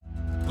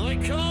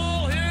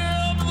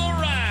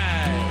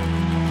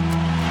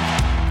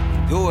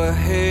your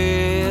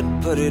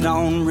head, put it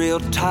on real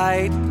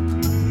tight.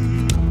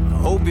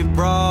 Hope you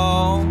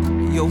brought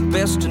your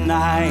best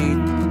tonight.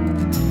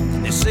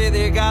 They say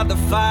they got the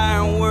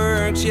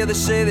fireworks, yeah, they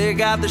say they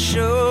got the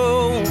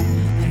show.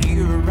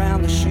 Here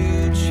around the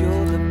shoots,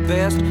 you're the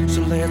best,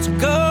 so let's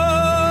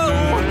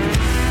go.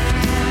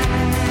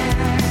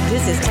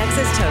 This is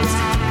Texas Toast.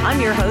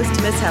 I'm your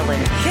host, Miss Helen.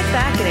 Kick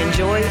back and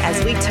enjoy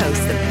as we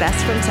toast the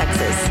best from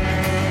Texas.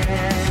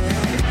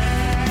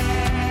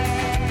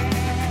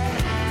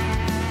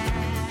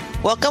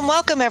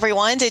 Welcome,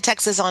 everyone, to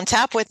Texas on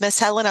Tap with Miss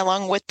Helen,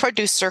 along with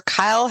producer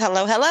Kyle.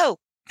 Hello.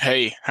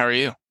 Hey, how are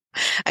you?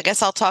 I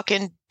guess I'll talk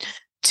in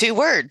 2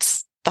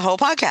 words the whole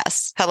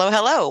podcast.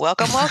 Hello.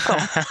 Welcome.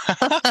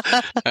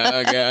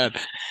 Oh, God.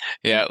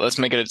 Yeah, let's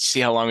make it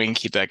see how long we can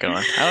keep that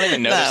going. I don't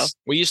even notice.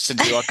 No. We used to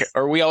do,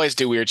 or we always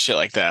do weird shit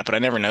like that, but I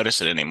never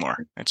notice it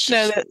anymore. It's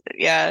just...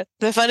 Yeah.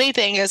 The funny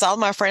thing is all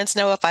my friends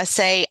know if I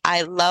say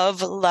I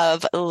love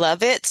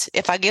it,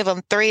 if I give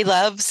them 3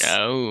 loves,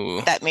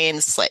 that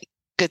means like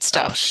good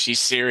stuff. Oh, she's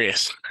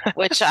serious.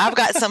 Which I've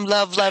got some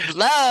love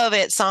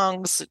it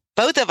songs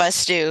both of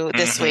us do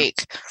this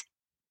week.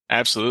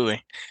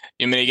 Absolutely.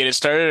 You want me to get it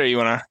started or you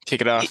want to kick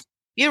it off?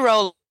 You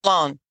roll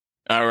on.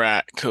 All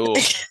right, cool.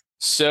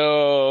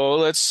 So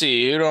let's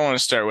see. Who do I want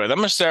to start with? I'm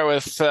going to start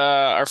with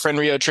our friend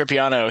Rio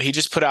Tripiano. He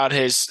just put out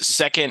his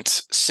second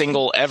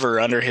single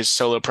ever under his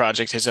solo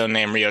project, his own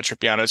name, Rio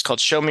Tripiano. It's called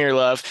Show Me Your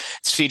Love.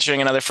 It's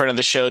featuring another friend of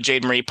the show,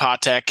 Jade Marie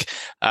Patek.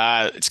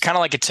 It's kind of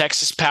like a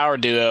Texas power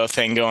duo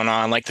thing going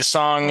on. Like the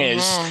song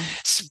is,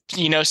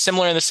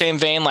 similar in the same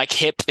vein, like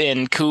hip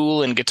and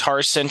cool and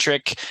guitar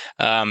centric.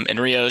 And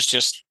Rio's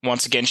just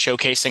once again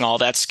showcasing all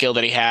that skill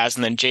that he has.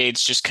 And then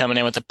Jade's just coming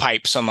in with the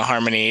pipes on the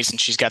harmonies. And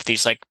she's got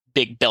these like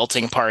big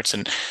belting parts,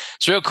 and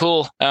it's real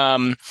cool.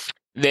 I've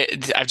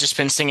just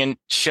been singing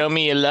 "Show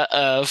Me Your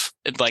Love"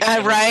 like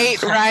right.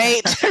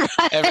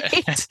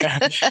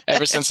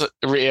 Ever since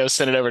Rio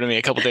sent it over to me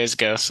a couple days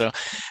ago. So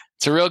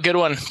it's a real good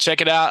one.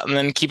 Check it out, and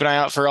then keep an eye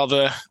out for all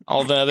the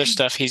other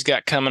stuff he's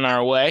got coming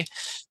our way.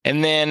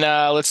 And then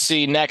let's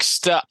see.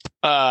 Next up,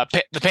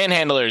 the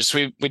Panhandlers.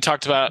 We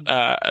talked about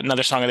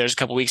another song of theirs a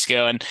couple weeks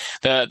ago, and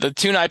the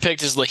tune I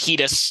picked is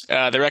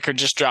Lajitas. The record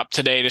just dropped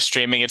today to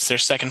streaming. It's their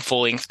second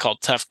full length called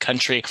Tough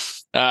Country.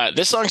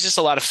 This song's just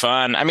a lot of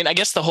fun. I mean, I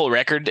guess the whole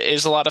record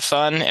is a lot of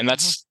fun, and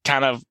that's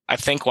kind of, I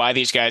think, why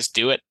these guys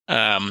do it.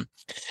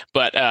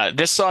 But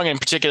this song in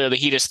particular, the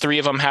Lajitas, 3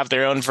 of them have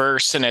their own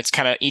verse, and it's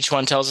kind of each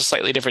one tells a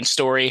slightly different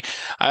story.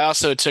 I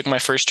also took my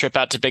first trip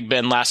out to Big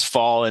Bend last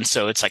fall, and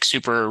so it's like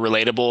super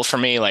relatable for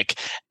me, like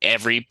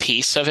every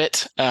piece of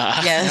it.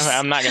 Yes.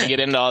 I'm not going to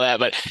get into all that,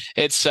 but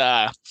it's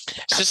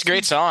just a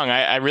great song.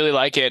 I really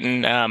like it,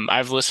 and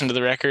I've listened to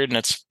the record, and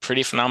it's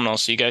pretty phenomenal.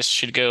 So you guys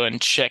should go and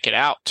check it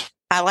out.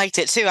 I liked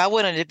it too. I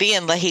wanted to be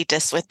in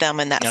Lajitas with them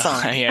in that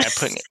song. Yeah,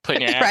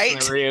 putting your ass in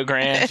the Rio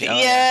Grande.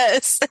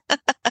 Yes. Yeah.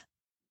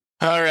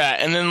 All right,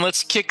 and then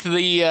let's kick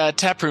the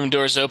taproom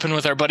doors open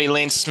with our buddy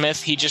Lane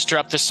Smith. He just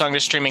dropped this song to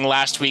streaming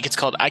last week. It's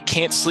called I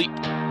Can't Sleep.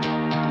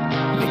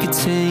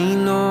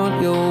 Nicotine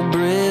on your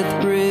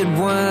breath, red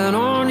wine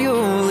on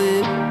your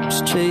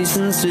lips,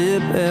 chasing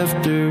sip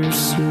after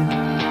sip.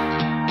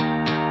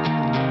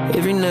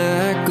 Every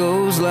night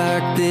goes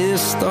like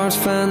this, starts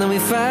fine, then we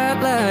fight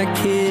like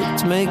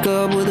kids, make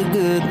up with a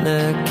good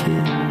night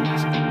kiss.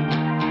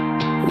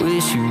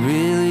 Wish you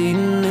really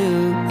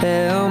knew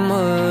how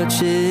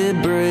much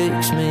it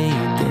breaks me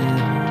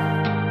down.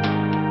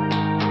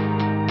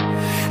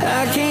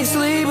 I can't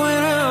sleep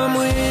when I'm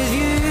with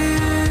you.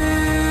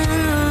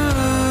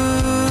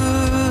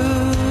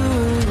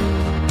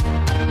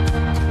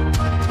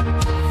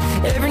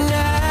 Every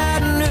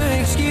night an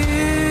excuse.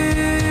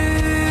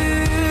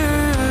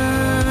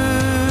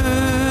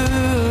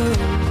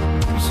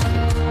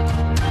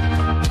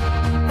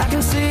 I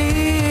can see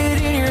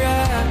it in your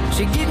eyes.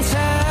 You're getting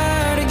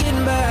tired of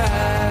getting by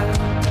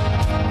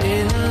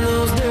in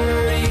those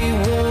dirty,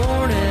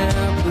 worn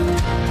out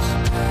boots.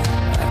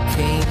 I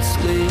can't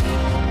sleep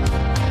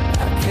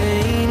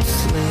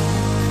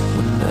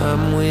when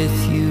I'm with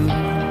you.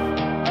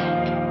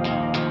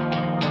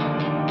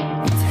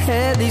 We've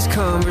had these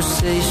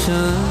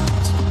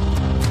conversations.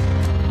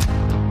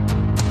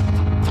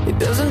 It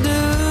doesn't do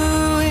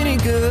any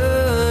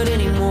good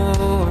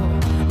anymore.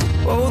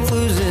 We're both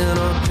losing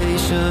our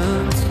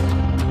patience.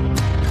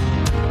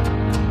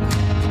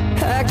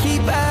 I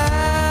keep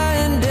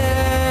eyeing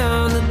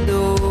down the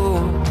door,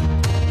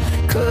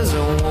 'cause I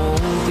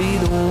won't be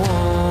the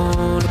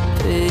one to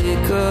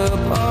pick up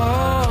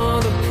all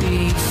the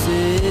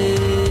pieces.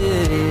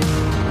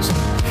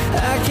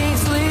 I can't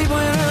sleep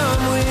when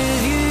I'm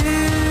with you.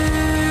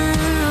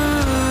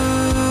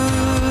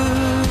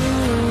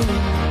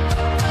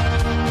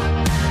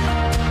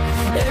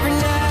 Every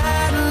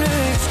night an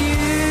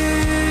excuse.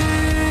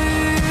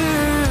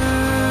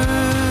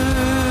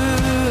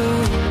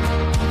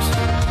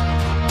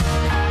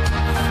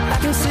 I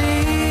can see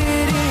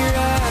it in your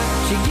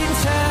eyes. You're getting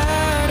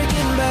tired of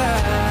getting by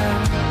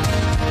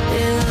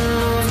in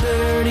those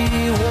dirty,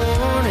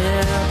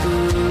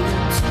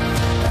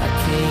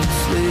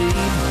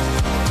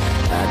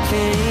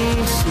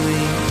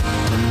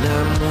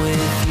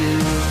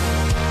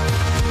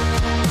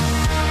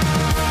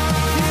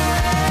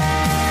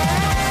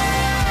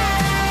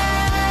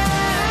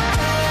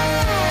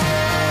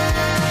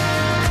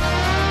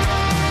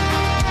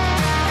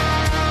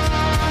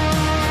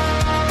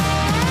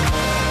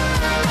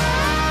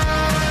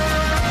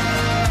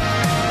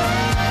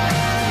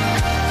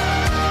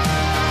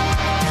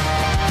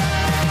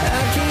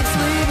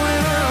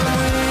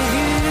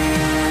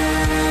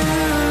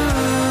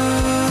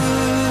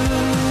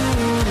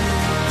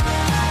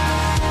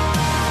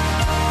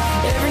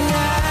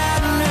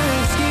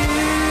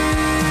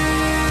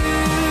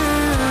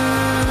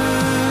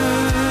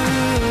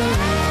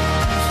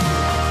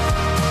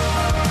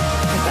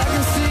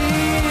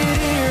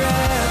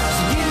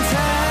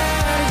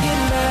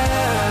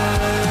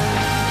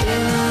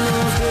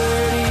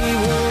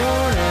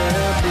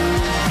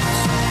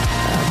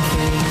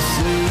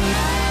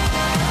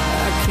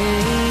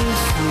 can't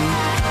sleep.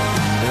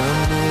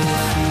 I'm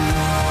with you.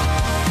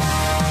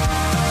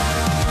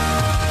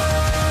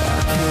 I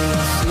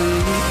can't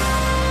sleep.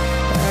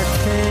 I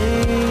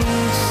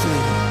can't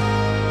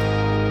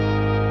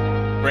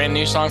sleep. Brand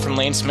new song from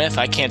Lane Smith,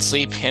 I Can't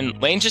Sleep.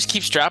 And Lane just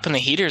keeps dropping the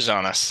heaters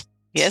on us.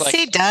 Yes,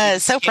 he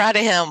does. So proud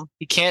of him.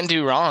 He can't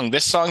do wrong.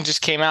 This song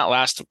just came out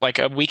like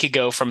a week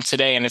ago from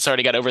today, and it's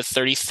already got over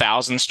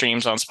 30,000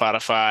 streams on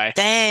Spotify.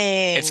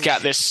 Dang. It's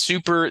got this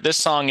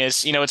song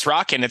is, it's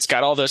rocking. It's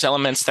got all those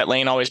elements that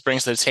Lane always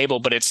brings to the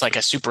table, but it's like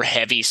a super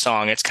heavy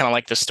song. It's kind of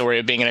like the story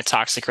of being in a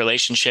toxic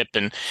relationship.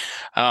 And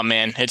oh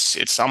man, it's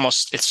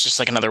just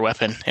like another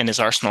weapon in his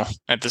arsenal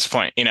at this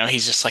point.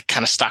 He's just like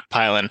kind of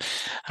stockpiling.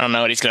 I don't know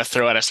what he's going to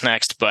throw at us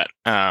next, but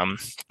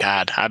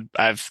God,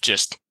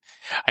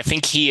 I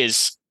think he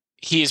is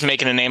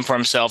making a name for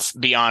himself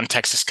beyond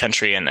Texas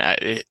country, and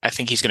I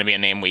think he's going to be a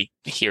name we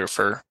hear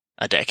for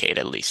a decade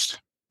at least.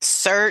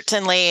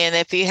 Certainly, and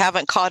if you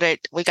haven't caught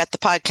it, we got the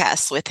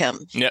podcast with him.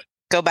 Yep.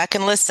 Go back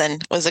and listen.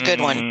 It was a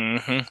good one.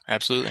 Mm-hmm.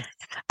 Absolutely.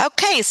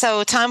 Okay,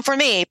 so time for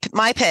me.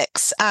 My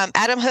picks.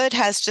 Adam Hood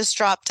has just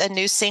dropped a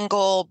new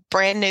single,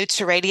 brand new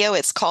to radio.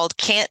 It's called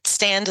Can't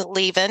Stand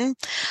Leavin'.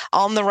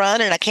 On the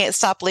Run and I Can't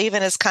Stop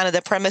Leaving is kind of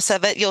the premise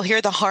of it. You'll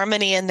hear the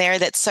harmony in there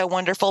that's so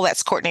wonderful.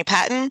 That's Courtney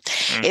Patton.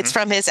 Mm-hmm. It's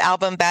from his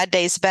album Bad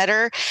Days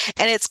Better.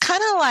 And it's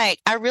kind of like,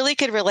 I really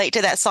could relate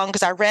to that song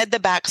because I read the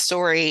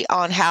backstory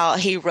on how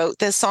he wrote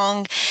this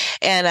song.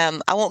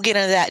 And I won't get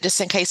into that just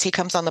in case he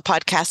comes on the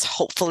podcast,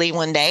 hopefully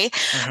one day.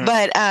 Mm-hmm.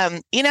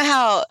 But you know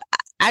how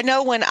I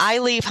know when I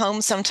leave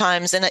home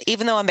sometimes, and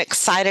even though I'm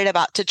excited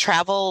about to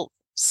travel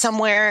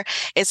somewhere,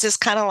 it's just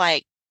kind of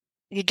like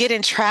you get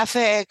in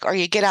traffic or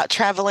you get out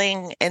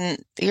traveling and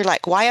you're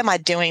like, why am I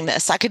doing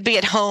this? I could be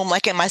at home,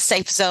 like in my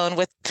safe zone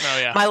with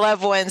my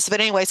loved ones.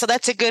 But anyway, so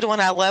that's a good one.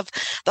 I love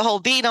the whole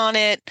beat on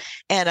it.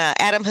 And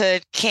Adam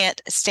Hood,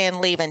 Can't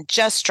Stand Leaving,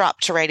 just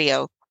dropped to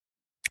radio.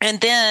 And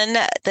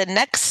then the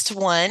next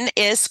one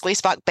is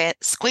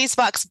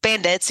Squeezebox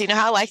Bandits. You know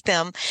how I like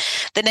them.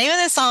 The name of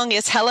the song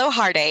is Hello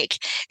Heartache.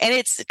 And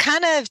it's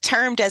kind of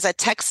termed as a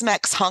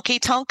Tex-Mex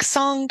honky-tonk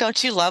song.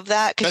 Don't you love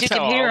that? Because you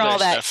can hear all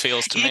that.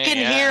 Feels to you me, can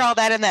hear all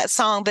that in that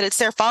song. But it's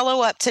their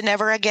follow-up to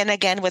Never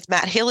Again with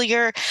Matt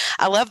Hillier.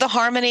 I love the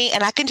harmony.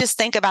 And I can just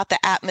think about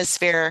the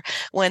atmosphere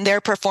when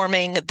they're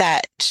performing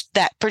that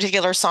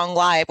particular song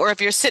live. Or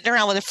if you're sitting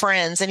around with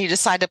friends and you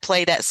decide to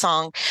play that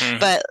song. Mm-hmm.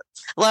 But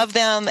love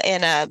them,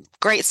 and a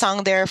great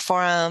song there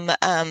from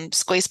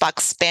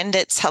Squeezebox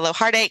Bandits, Hello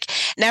Heartache.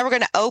 Now we're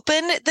going to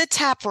open the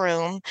tap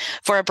room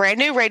for a brand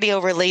new radio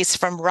release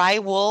from Rye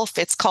Wolf.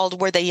 It's called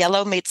Where the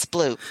Yellow Meets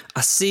Blue.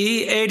 I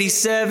see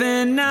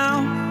 87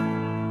 now,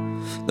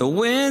 the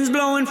wind's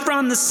blowing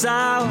from the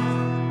south.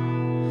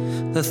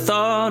 The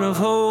thought of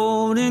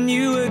holding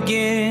you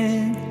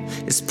again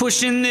is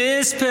pushing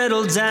this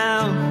pedal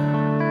down.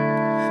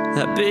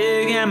 That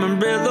big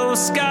Amarillo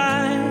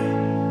sky,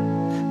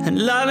 and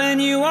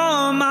loving you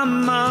on my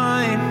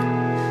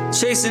mind,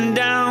 chasing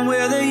down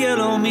where the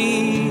yellow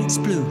meets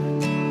blue.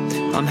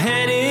 I'm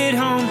headed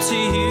home to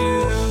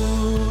you.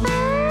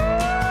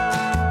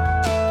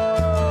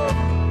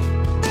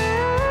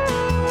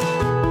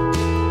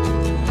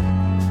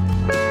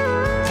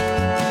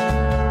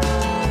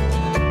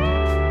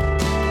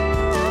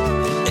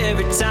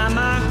 Every time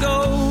I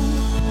go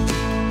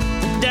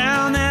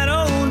down that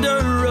old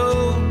dirt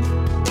road,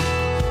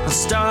 I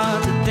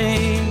start to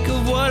think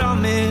of what I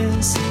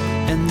miss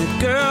and the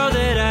girl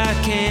that I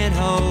can't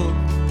hold.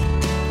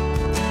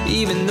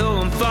 Even though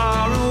I'm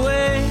far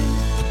away,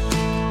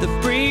 the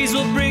breeze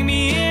will bring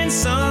me in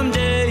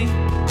someday,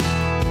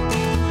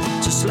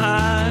 just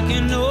like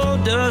an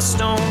old dust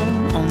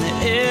storm on the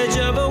edge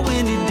of a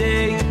windy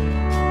day.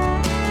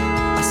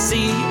 I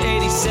see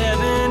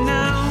 87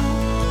 now,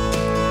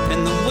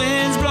 and the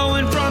wind's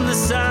blowing from the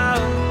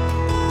south.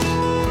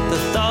 The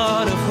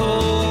thought of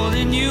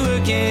holding you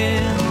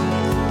again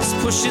is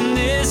pushing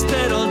this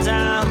pedal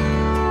down.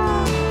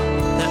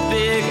 That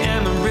big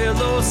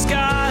Amarillo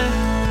sky,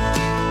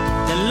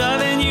 and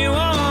loving you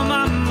on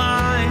my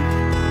mind,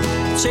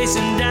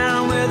 chasing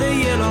down where the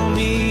yellow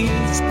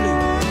meets blue.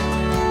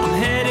 I'm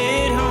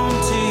headed home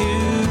to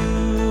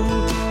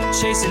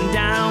you, chasing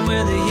down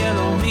where the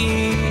yellow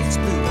meets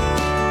blue.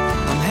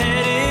 I'm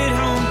headed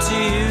home to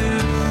you.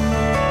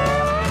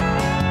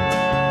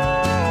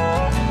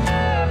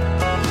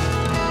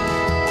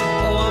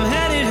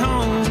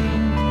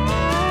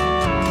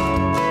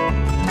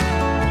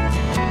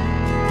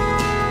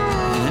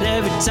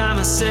 Time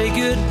I say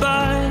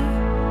goodbye,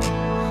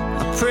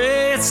 I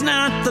pray it's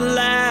not the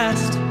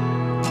last.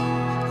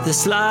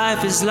 This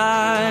life is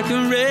like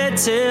a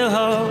red-tailed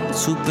hawk,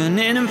 swooping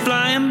in and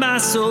flying by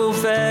so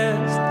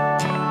fast.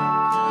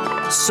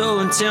 So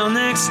until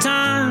next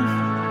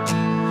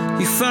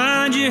time you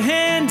find your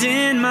hand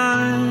in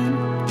mine,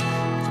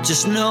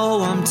 just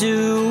know I'm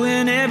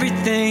doing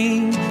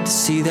everything to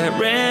see that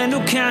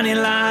Randall County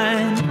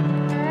line.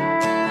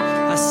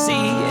 I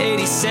see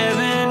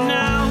 87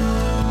 now,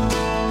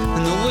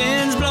 the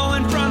wind's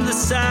blowing from the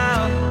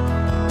south.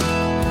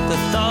 The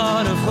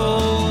thought of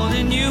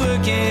holding you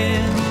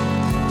again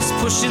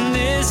pushing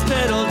this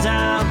pedal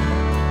down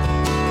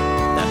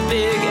that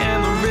big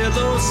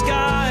Amarillo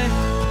sky,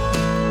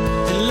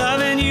 and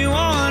loving you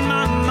on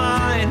my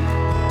mind,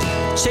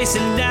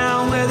 chasing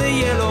down where the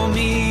yellow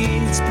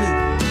meets blue.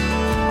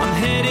 I'm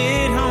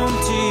headed home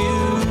to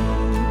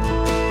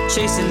you,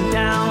 chasing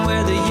down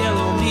where the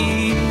yellow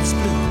meets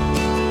blue.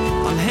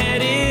 I'm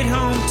headed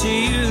home to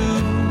you,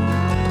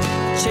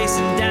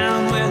 chasing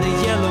down where the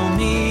yellow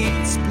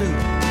meets blue.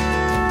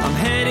 I'm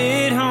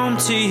headed home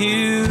to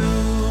you.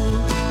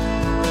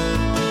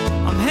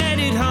 I'm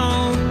headed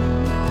home.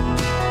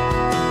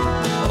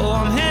 Oh,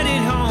 I'm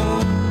headed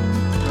home.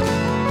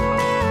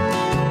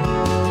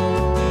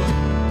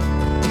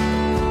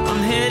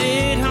 I'm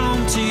headed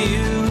home to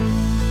you.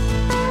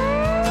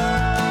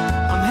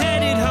 I'm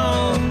headed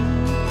home.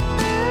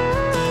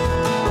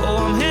 Oh,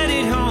 I'm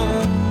headed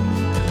home.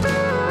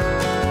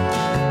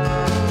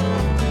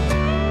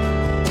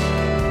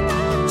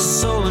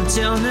 So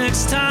until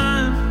next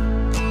time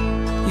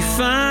you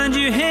find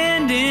your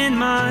hand in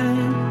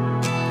mine,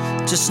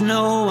 just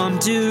know I'm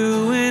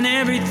doing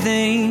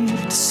everything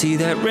to see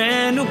that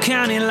Randall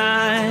County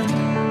line.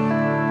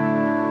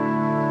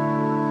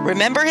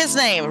 Remember his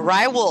name,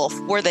 Rye Wolf,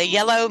 Where the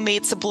Yellow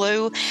Meets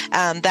Blue.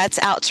 That's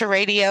out to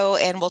radio,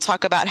 and we'll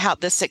talk about how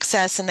the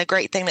success and the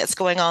great thing that's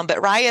going on.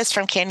 But Rye is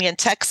from Canyon,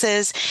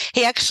 Texas.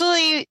 He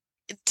actually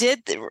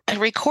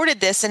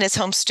recorded this in his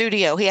home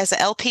studio. He has an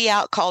LP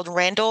out called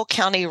Randall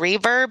County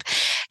Reverb.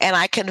 And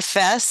I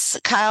confess,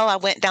 Kyle, I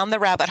went down the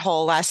rabbit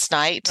hole last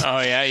night. Oh,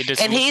 yeah, you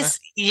did. And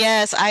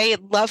yes, I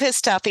love his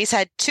stuff. He's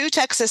had 2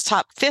 Texas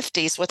top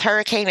 50s with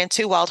Hurricane and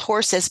 2 Wild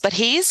Horses, but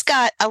he's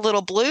got a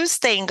little blues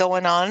thing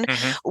going on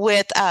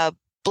with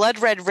Blood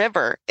Red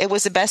River. It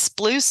was the best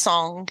blues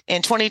song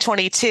in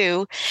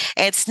 2022.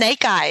 And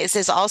Snake Eyes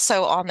is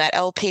also on that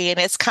LP, and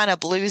it's kind of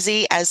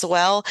bluesy as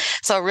well.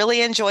 So I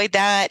really enjoyed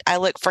that. I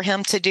look for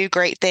him to do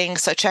great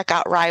things. So check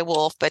out Rye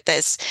Wolf, but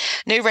this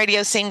new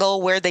radio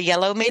single, Where the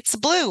Yellow Meets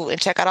Blue,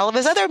 and check out all of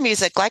his other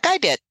music like I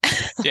did.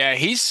 Yeah,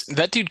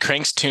 that dude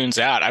cranks tunes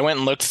out. I went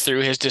and looked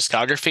through his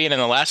discography, and in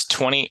the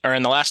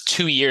last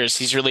 2 years,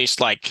 he's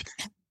released like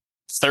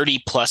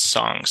 30 plus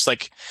songs.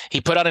 Like,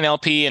 he put out an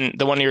LP, and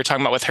the one you were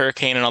talking about with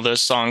Hurricane and all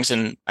those songs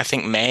in, I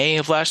think, May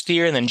of last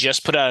year, and then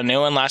just put out a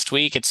new one last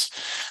week. It's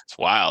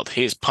wild.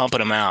 He's pumping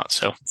them out.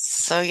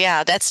 So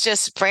yeah, that's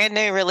just brand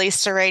new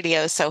release to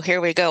radio. So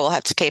here we go. We'll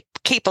have to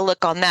keep a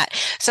look on that.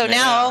 So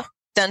now,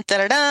 time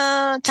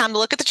to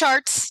look at the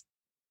charts.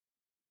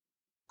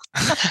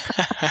 I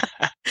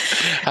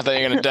thought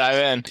you were going to dive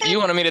in. You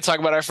wanted me to talk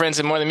about our friends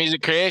in More Than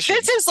Music Creation.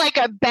 This is like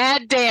a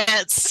bad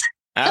dance.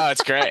 Oh,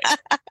 it's great.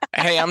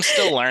 Hey, I'm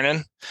still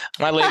learning.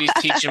 My lady's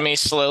teaching me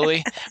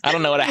slowly. I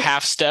don't know what a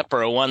half step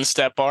or a 1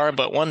 step are,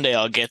 but one day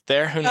I'll get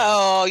there. Who knows?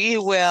 Oh,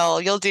 you will.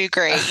 You'll do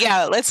great.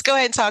 Yeah, let's go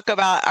ahead and talk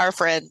about our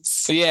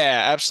friends.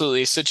 Yeah,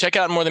 absolutely. So check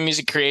out More Than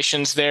Music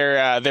Creations.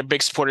 They're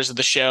big supporters of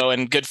the show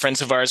and good friends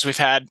of ours. We've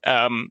had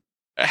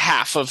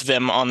half of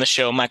them on the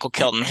show. Michael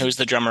Kelton, who's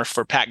the drummer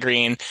for Pat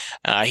Green.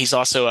 He's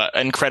also an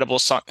incredible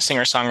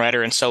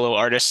singer-songwriter and solo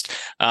artist.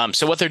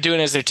 So what they're doing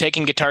is they're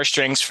taking guitar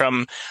strings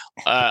from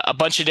a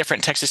bunch of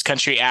different Texas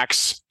country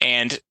acts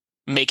and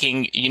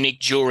making unique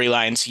jewelry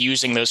lines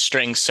using those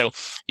strings. So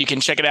you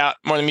can check it out,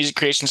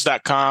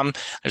 morethanmusiccreations.com.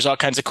 There's all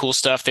kinds of cool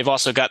stuff. They've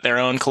also got their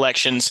own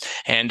collections,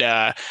 and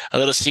a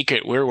little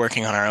secret, we're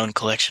working on our own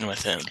collection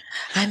with them.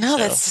 I know,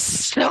 that's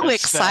so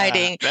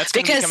exciting. That's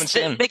going to be coming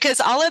soon.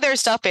 Because all of their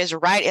stuff is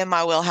right in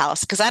my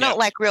wheelhouse, because I don't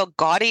like real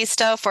gaudy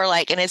stuff, or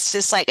like, and it's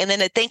just like, and then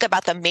to think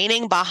about the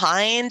meaning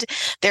behind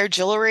their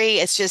jewelry,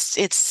 it's just,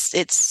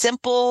 it's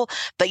simple,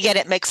 but yet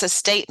it makes a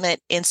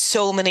statement in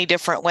so many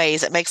different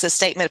ways. It makes a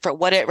statement for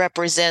what it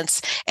represents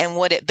and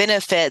what it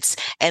benefits,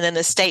 and then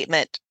the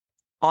statement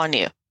on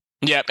you.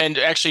 Yeah, and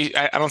actually,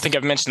 I don't think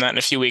I've mentioned that in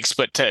a few weeks,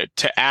 but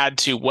to add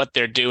to what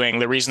they're doing,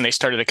 the reason they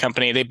started the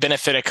company, they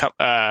benefit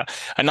a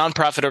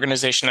nonprofit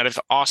organization out of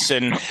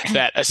Austin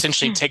that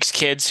essentially takes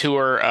kids who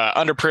are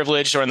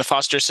underprivileged or in the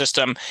foster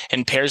system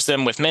and pairs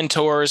them with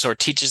mentors or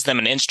teaches them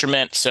an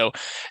instrument. So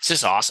it's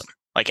just awesome.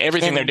 Like,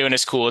 everything they're doing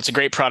is cool. It's a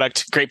great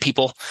product, great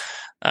people.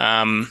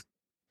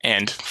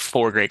 And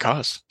for a great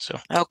cause. So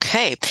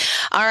okay.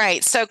 All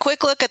right. So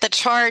quick look at the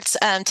charts.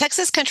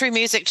 Texas Country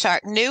Music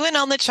Chart, new and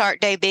on the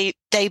chart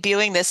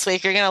debuting this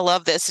week. You're going to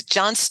love this.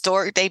 Jon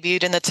Stork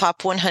debuted in the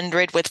top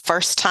 100 with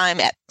First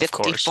Time at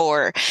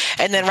 54.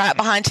 And then right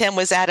behind him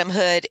was Adam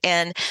Hood.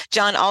 And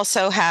Jon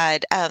also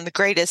had the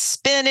Greatest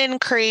Spin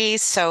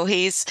Increase. So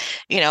he's,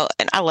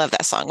 and I love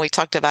that song. We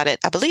talked about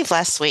it, I believe,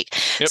 last week.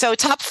 Yep. So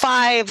top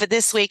 5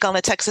 this week on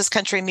the Texas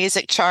Country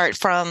Music Chart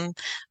from,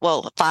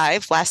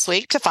 5 last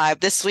week to 5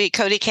 this week.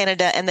 Cody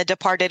Canada and The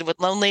Departed with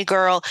Lonely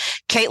Girl.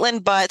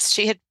 Caitlin Butts,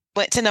 she had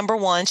went to number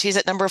 1. She's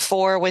at number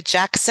 4 with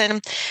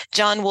Jackson.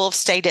 John Wolf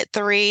stayed at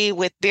 3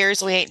 with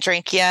Beers We Ain't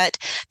Drink Yet.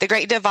 The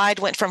Great Divide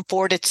went from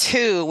 4 to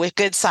 2 with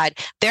Good Side.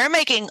 They're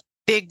making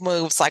big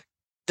moves like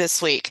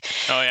this week.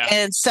 Oh, yeah.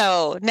 And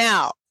so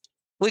now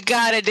we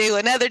got to do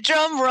another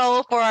drum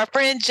roll for our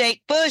friend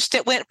Jake Bush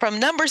that went from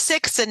number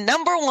 6 to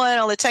number 1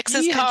 on the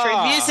Texas Country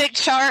Yeehaw. Music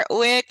Chart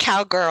with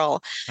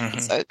Cowgirl.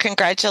 Mhm. So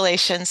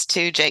congratulations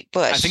to Jake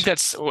Bush. I think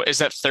is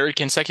that third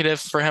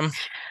consecutive for him?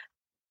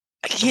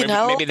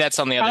 Maybe that's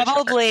on the other chart.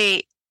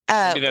 probably.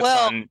 Maybe that's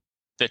on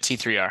the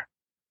T3R.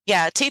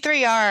 Yeah,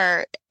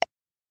 T3R.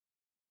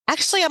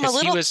 Actually, I'm a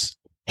little.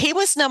 He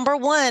was number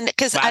 1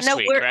 because I know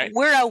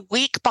we're a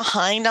week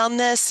behind on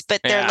this,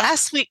 but their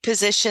last week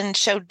position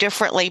showed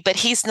differently. But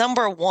he's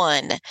number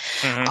 1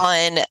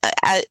 on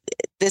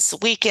this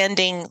week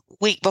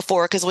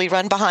before, because we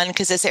run behind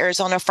because this airs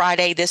on a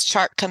Friday. This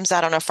chart comes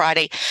out on a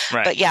Friday.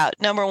 Right. But yeah,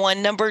 number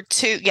 1, number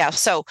 2. Yeah.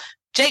 So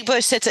Jake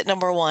Bush sits at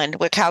number 1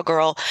 with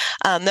Cowgirl.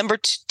 Number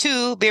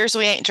 2, Beers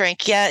We Ain't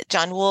Drank Yet,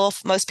 John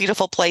Wolfe, Most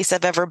Beautiful Place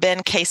I've Ever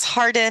Been, Case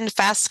Harden,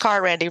 Fast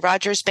Car, Randy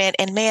Rogers Band.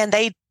 And man,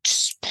 they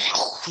just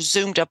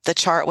zoomed up the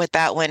chart with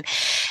that one.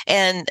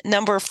 And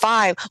number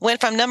 5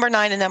 went from number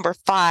 9 to number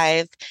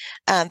 5,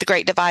 The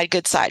Great Divide,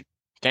 Good Side.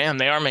 Damn,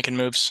 they are making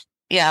moves.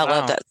 Yeah, I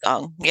love that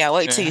song. Yeah,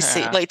 wait till you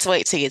see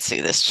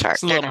this chart.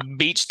 It's a little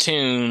beach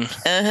tune.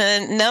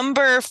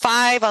 Number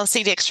 5 on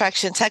CD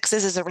Extraction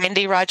Texas is a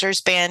Randy Rogers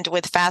Band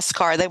with Fast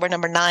Car. They were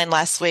number 9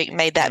 last week,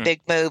 made that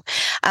big move.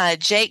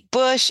 Jake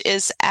Bush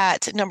is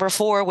at number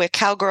 4 with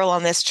Cowgirl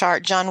on this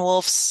chart. John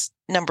Wolfe's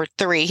number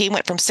 3. He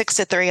went from 6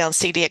 to 3 on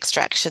CD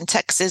Extraction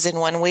Texas in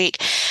 1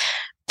 week.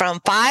 From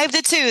 5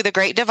 to 2, The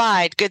Great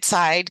Divide, Good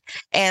Side,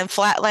 and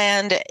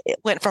Flatland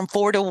went from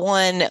 4 to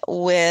 1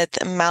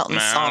 with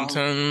Mountain Song.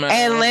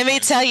 And let me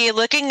tell you,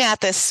 looking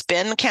at the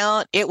spin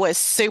count, it was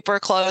super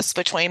close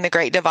between The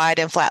Great Divide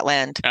and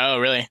Flatland. Oh,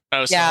 really?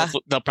 Oh, so yeah.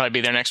 They'll probably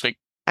be there next week.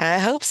 I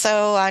hope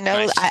so. I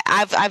know. Nice.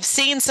 I've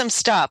seen some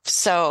stuff.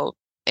 So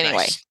anyway,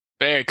 nice.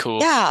 Very cool.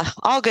 Yeah,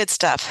 all good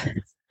stuff.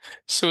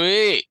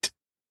 Sweet.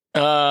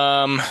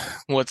 What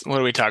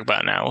do we talk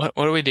about now?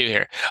 What do we do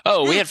here?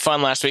 Oh, we had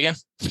fun last weekend.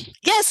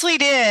 Yes, we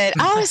did.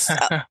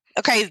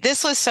 Okay.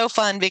 This was so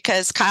fun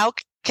because Kyle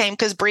came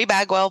because Bree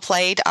Bagwell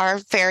played our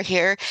fair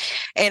here,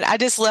 and I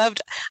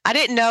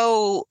didn't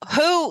know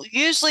who.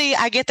 Usually,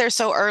 I get there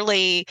so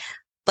early.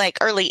 Like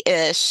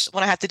early-ish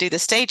when I have to do the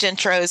stage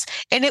intros.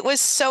 And it was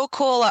so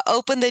cool. I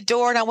opened the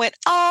door and I went,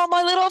 oh,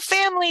 my little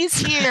family's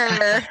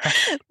here.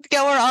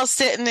 We're all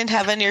sitting and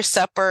having your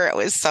supper. It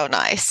was so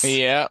nice.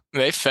 Yeah,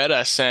 they fed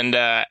us. And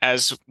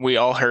as we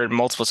all heard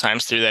multiple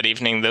times through that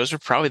evening, those were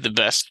probably the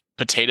best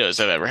potatoes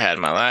I've ever had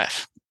in my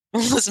life.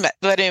 Those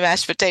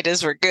mashed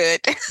potatoes were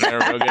good. They were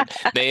real good.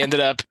 They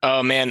ended up,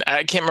 oh man,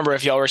 I can't remember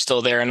if y'all were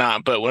still there or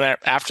not, but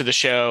after the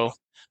show,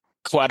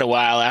 quite a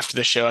while after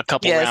the show, a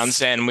couple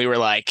rounds in, we were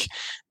like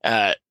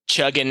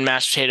chugging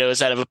mashed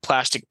potatoes out of a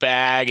plastic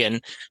bag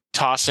and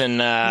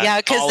tossing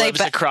olives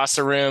across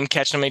the room,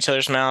 catching them in each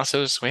other's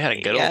mouths. We had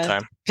a good old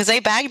time. Because they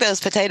bagged those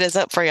potatoes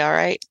up for y'all,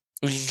 right?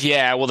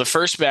 Yeah, well, the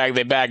first bag,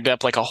 they bagged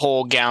up like a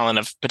whole gallon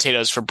of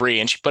potatoes for Bree,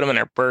 and she put them in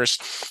her purse.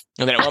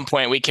 And then at one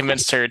point, we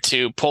convinced her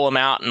to pull them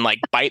out and like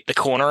bite the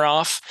corner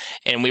off.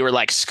 And we were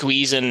like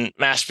squeezing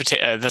mashed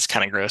potato. That's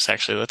kind of gross,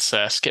 actually. Let's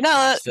skip.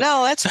 No,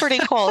 that's pretty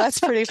cool. That's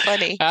pretty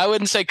funny. I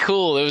wouldn't say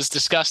cool. It was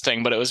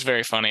disgusting, but it was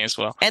very funny as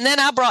well. And then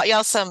I brought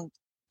y'all some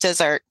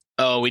dessert.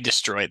 Oh, we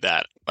destroyed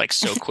that like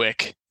so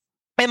quick.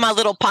 In my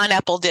little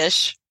pineapple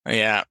dish.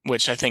 Yeah,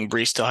 which I think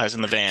Bree still has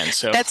in the van.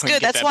 So that's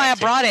good. That's why I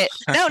brought it.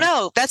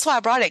 No, that's why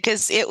I brought it,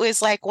 because it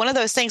was like one of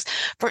those things.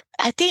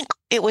 I think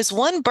it was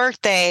one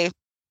birthday.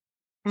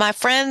 My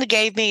friend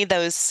gave me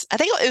those. I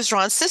think it was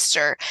Ron's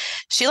sister.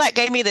 She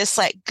gave me this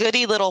like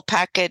goody little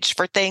package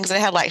for things, and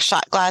it had like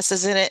shot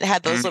glasses in it. It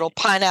had those little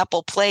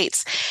pineapple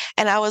plates,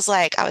 and I was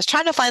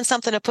trying to find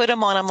something to put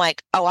them on. I'm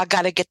like, oh, I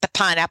got to get the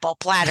pineapple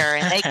platter,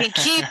 and they can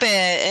keep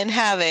it and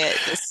have it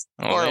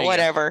or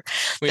whatever.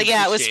 But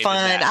yeah, it was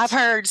fun. That. I've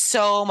heard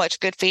so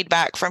much good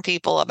feedback from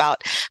people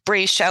about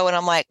Bree's show, and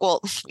I'm like, well,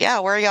 yeah,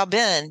 where y'all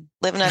been?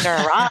 Living under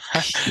a rock?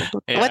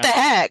 What the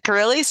heck?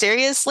 Really?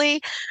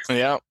 Seriously?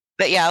 Yeah.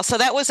 But yeah, so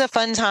that was a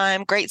fun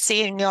time. Great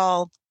seeing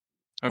y'all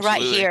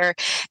right here.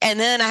 And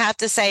then I have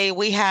to say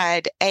we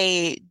had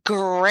a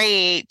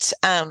great,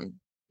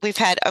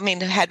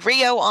 had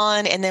Rio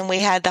on, and then we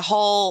had the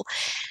whole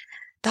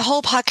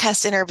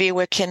podcast interview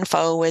with Ken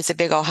Fo was a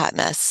big old hot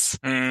mess.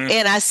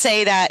 And I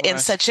say that in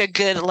such a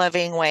good,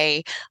 loving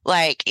way,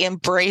 like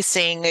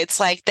embracing. It's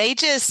like they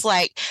just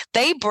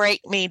they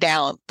break me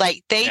down.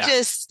 Like they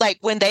just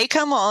when they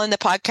come on the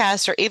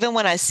podcast, or even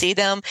when I see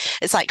them,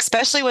 it's like,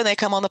 especially when they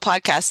come on the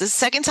podcast, this is the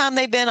second time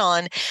they've been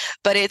on,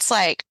 but it's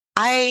like,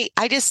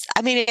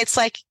 it's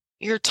like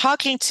you're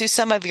talking to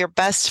some of your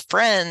best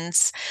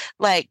friends,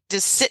 like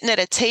just sitting at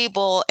a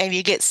table, and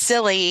you get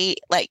silly,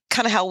 like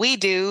kind of how we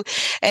do.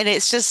 And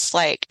it's just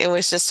like, it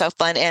was just so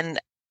fun. And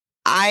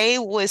I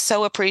was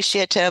so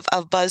appreciative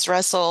of Buzz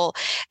Russell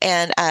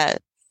and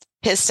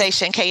his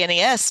station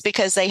KNES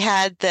because they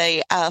had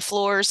the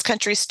Floors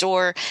Country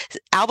Store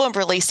album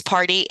release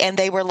party and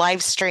they were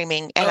live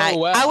streaming. And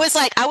I was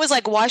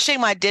like washing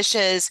my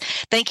dishes.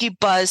 Thank you,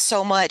 Buzz,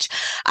 so much.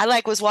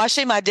 I was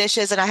washing my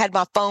dishes and I had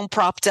my phone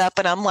propped up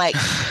and I'm like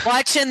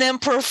watching them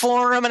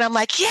perform and I'm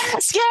like,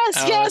 yes.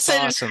 That's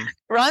and awesome.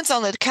 Ron's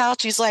on the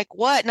couch. He's like,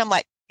 what? And I'm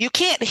like, you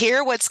can't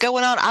hear what's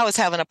going on. I was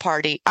having a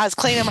party. I was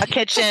cleaning my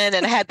kitchen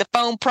and I had the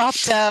phone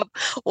propped up,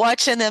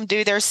 watching them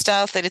do their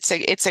stuff. And it's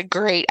a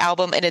great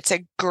album and it's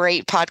a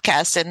great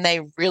podcast. And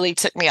they really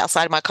took me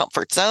outside of my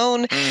comfort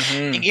zone.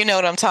 Mm-hmm. You know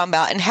what I'm talking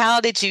about. And how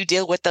did you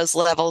deal with those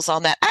levels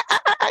on that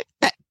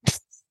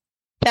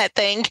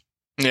thing?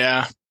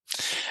 Yeah.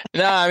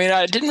 No, I mean,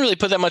 I didn't really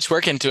put that much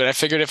work into it. I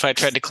figured if I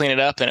tried to clean it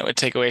up, then it would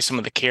take away some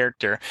of the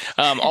character.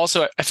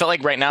 Also, I felt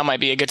like right now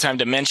might be a good time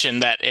to mention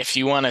that if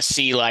you want to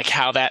see like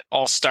how that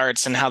all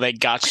starts and how they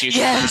got you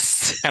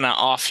kind of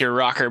off your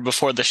rocker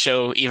before the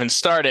show even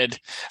started,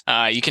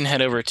 you can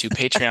head over to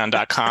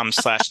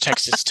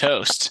patreon.com/Texas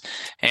Toast.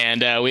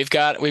 And we've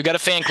got a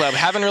fan club.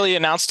 Haven't really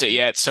announced it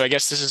yet. So I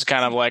guess this is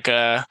kind of like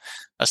a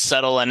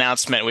subtle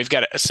announcement. We've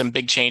got some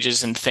big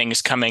changes and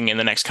things coming in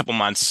the next couple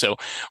months. So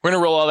we're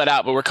going to roll all that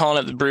out, but we're calling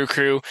it the Brew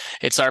Crew.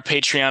 It's our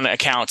Patreon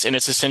account, and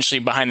it's essentially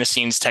behind the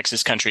scenes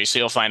Texas country. So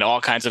you'll find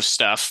all kinds of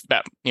stuff,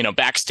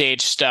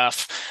 backstage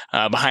stuff,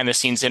 behind the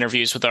scenes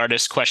interviews with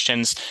artists,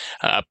 questions,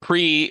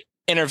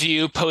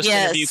 pre-interview,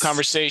 post-interview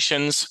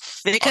conversations.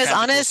 Because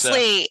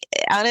honestly,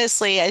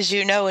 as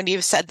you know, and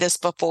you've said this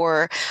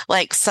before,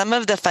 like some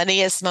of the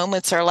funniest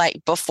moments are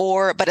like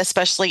before, but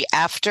especially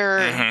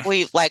after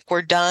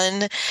we're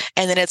done.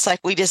 And then it's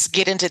like we just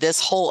get into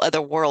this whole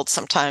other world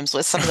sometimes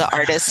with some of the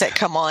artists that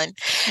come on.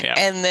 Yeah.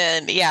 And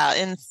then,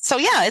 and so,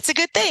 it's a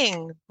good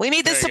thing. We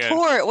need the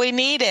support. Good. We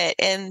need it.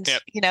 And,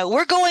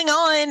 we're going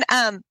on.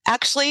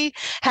 Actually,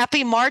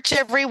 happy March,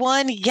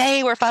 everyone.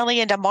 Yay, we're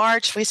finally into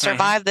March. We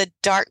survived the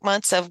dark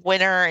months of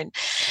winter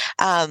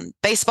and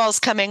baseball's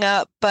coming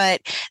up.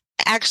 But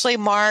actually,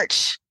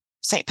 March,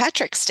 St.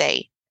 Patrick's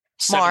Day,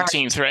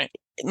 17th, right?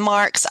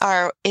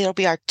 It'll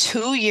be our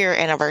 2-year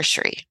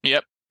anniversary.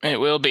 Yep, it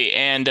will be.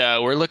 And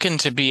we're looking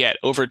to be at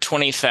over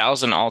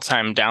 20,000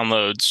 all-time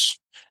downloads,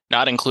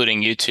 not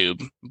including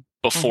YouTube,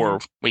 before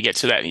we get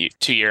to that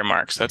 2-year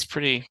mark. So that's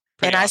pretty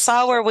and awesome. I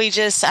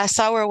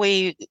saw where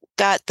we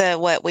got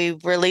we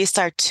released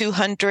our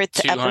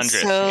 200th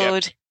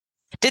episode. Yep.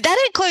 Did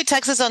that include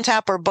Texas on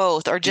Tap or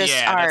both, or just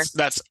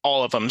that's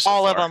all of them.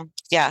 All of them.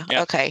 Yeah.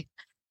 Yep. Okay.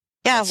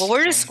 Yeah. Well,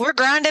 we're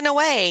grinding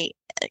away.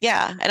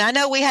 Yeah. And I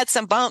know we had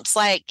some bumps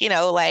like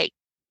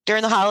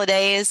during the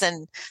holidays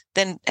and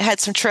then had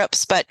some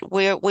trips, but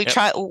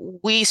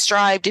we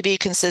strive to be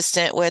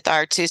consistent with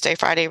our Tuesday,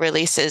 Friday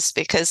releases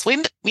because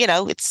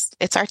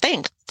it's our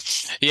thing.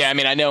 Yeah. I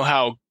mean, I know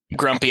how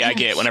grumpy I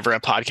get whenever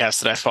a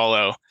podcast that I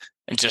follow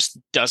and just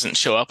doesn't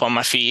show up on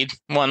my feed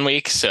one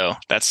week. So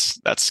that's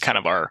kind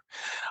of our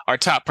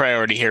top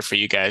priority here for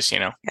you guys,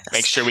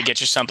 Make sure we get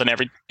you something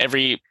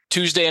every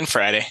Tuesday and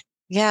Friday.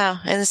 Yeah.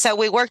 And so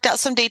we worked out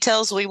some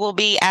details. We will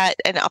be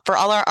and for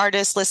all our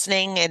artists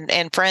listening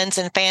and friends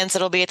and fans,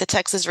 it'll be at the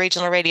Texas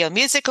Regional Radio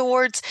Music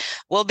Awards.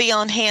 We'll be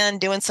on hand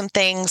doing some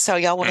things. So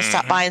y'all want to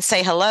stop by and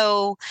say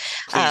hello.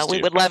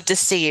 We would love to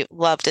see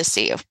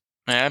you.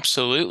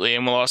 Absolutely.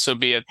 And we'll also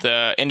be at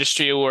the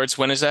Industry Awards.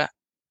 When is that?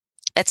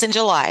 It's in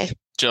July.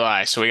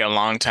 So we got a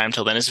long time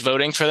till then. Is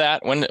voting for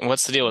that?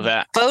 What's the deal with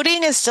that?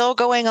 Voting is still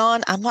going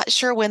on. I'm not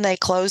sure when they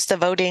close the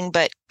voting,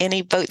 but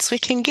any votes we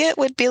can get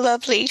would be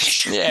lovely.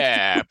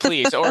 Yeah,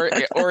 please. Or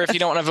if you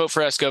don't want to vote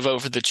for us, go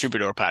vote for the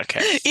Troubadour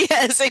podcast.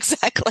 Yes,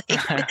 exactly. we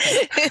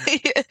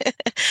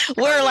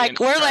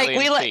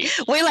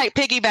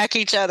piggyback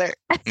each other.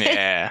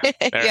 Yeah.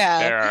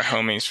 They're our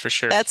homies for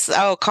sure.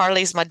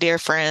 Carly's my dear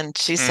friend.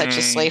 She's such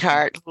a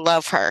sweetheart.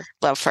 Love her.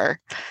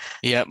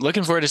 Yeah,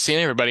 looking forward to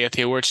seeing everybody at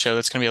the awards show.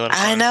 That's going to be a lot of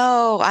fun.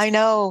 I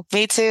know.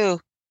 Me too.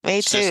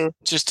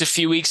 Just a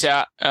few weeks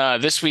out.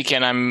 This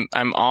weekend,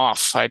 I'm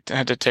off. I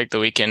had to take the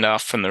weekend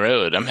off from the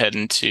road. I'm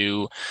heading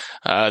to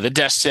the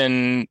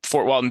Destin,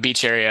 Fort Walton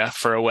Beach area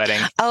for a wedding.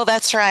 Oh,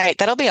 that's right.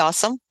 That'll be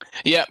awesome.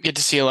 Yeah, get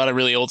to see a lot of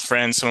really old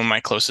friends, some of my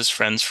closest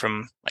friends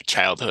from like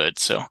childhood.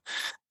 So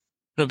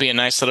it'll be a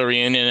nice little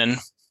reunion and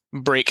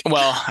break.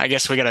 Well, I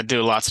guess we got to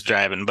do lots of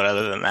driving, but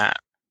other than that.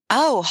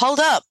 Oh, hold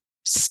up.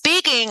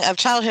 Speaking of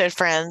childhood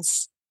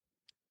friends,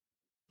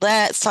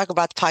 let's talk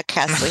about the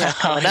podcast we have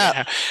coming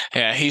up.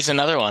 Yeah, he's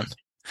another one.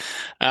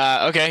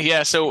 Okay,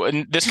 yeah. So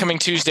this coming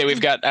Tuesday,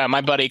 we've got my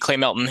buddy Clay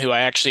Melton, who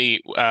I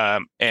actually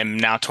am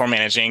now tour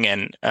managing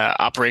and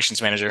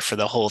operations manager for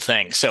the whole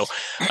thing. So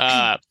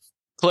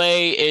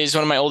Clay is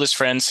one of my oldest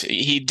friends.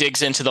 He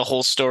digs into the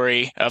whole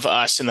story of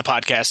us in the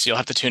podcast. You'll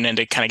have to tune in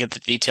to kind of get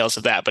the details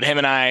of that. But him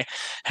and I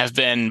have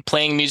been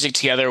playing music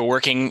together,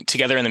 working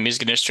together in the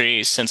music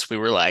industry since we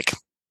were like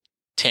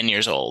 10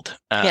 years old.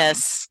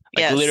 Yes.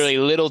 Literally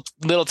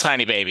little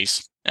tiny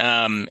babies.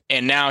 And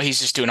now he's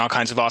just doing all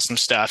kinds of awesome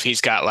stuff.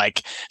 He's got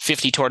like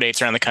 50 tour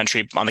dates around the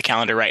country on the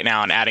calendar right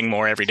now and adding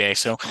more every day.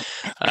 So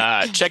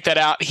check that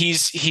out.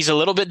 He's a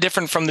little bit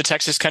different from the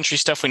Texas country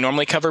stuff we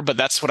normally cover, but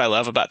that's what I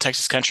love about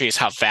Texas country is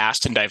how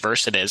vast and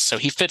diverse it is. So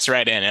he fits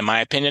right in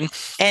my opinion.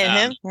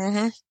 And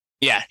him.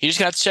 Yeah, you just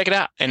got to check it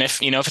out. And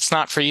if it's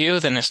not for you,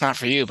 then it's not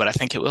for you, but I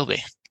think it will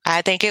be.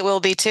 I think it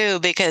will be too,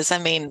 because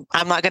I'm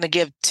not going to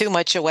give too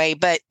much away,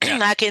 but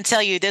I can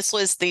tell you this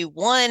was the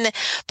one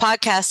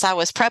podcast I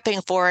was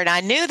prepping for, and I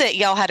knew that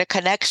y'all had a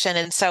connection.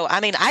 And so,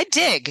 I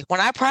dig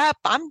when I prep,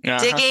 I'm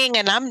digging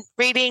and I'm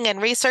reading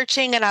and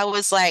researching. And I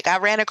was like, I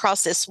ran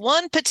across this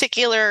one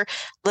particular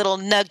little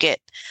nugget,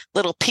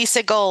 little piece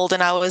of gold.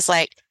 And I was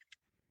like,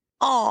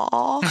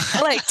 oh,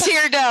 I like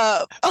teared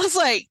up. I was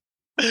like,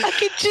 I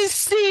could just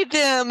see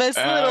them as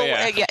little.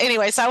 Yeah.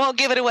 Anyway, so I won't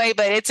give it away,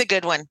 but it's a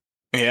good one.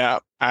 Yeah,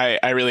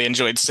 I really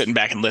enjoyed sitting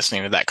back and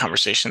listening to that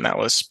conversation. That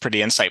was pretty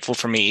insightful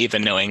for me,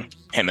 even knowing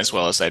him as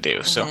well as I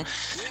do. So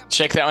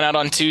check that one out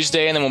on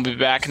Tuesday, and then we'll be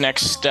back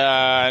next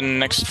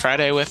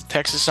Friday with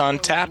Texas on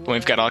Tap. And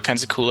we've got all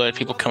kinds of cool other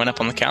people coming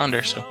up on the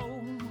calendar. So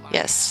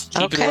yes,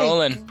 keep it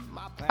rolling.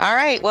 All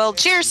right, well,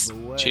 cheers.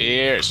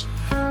 Cheers.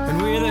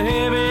 And with a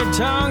heavy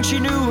tongue, she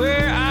knew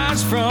where I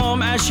was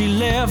from. As she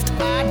left,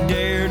 I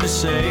dared to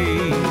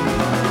say,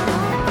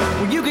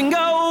 well, you can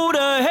go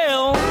to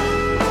hell.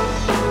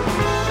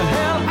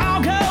 Hell,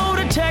 I'll go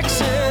to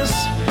Texas.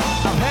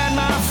 I've had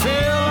my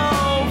fill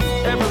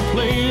of every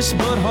place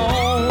but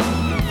home.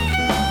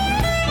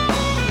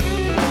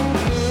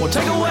 Well,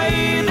 take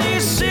away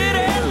these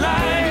cities.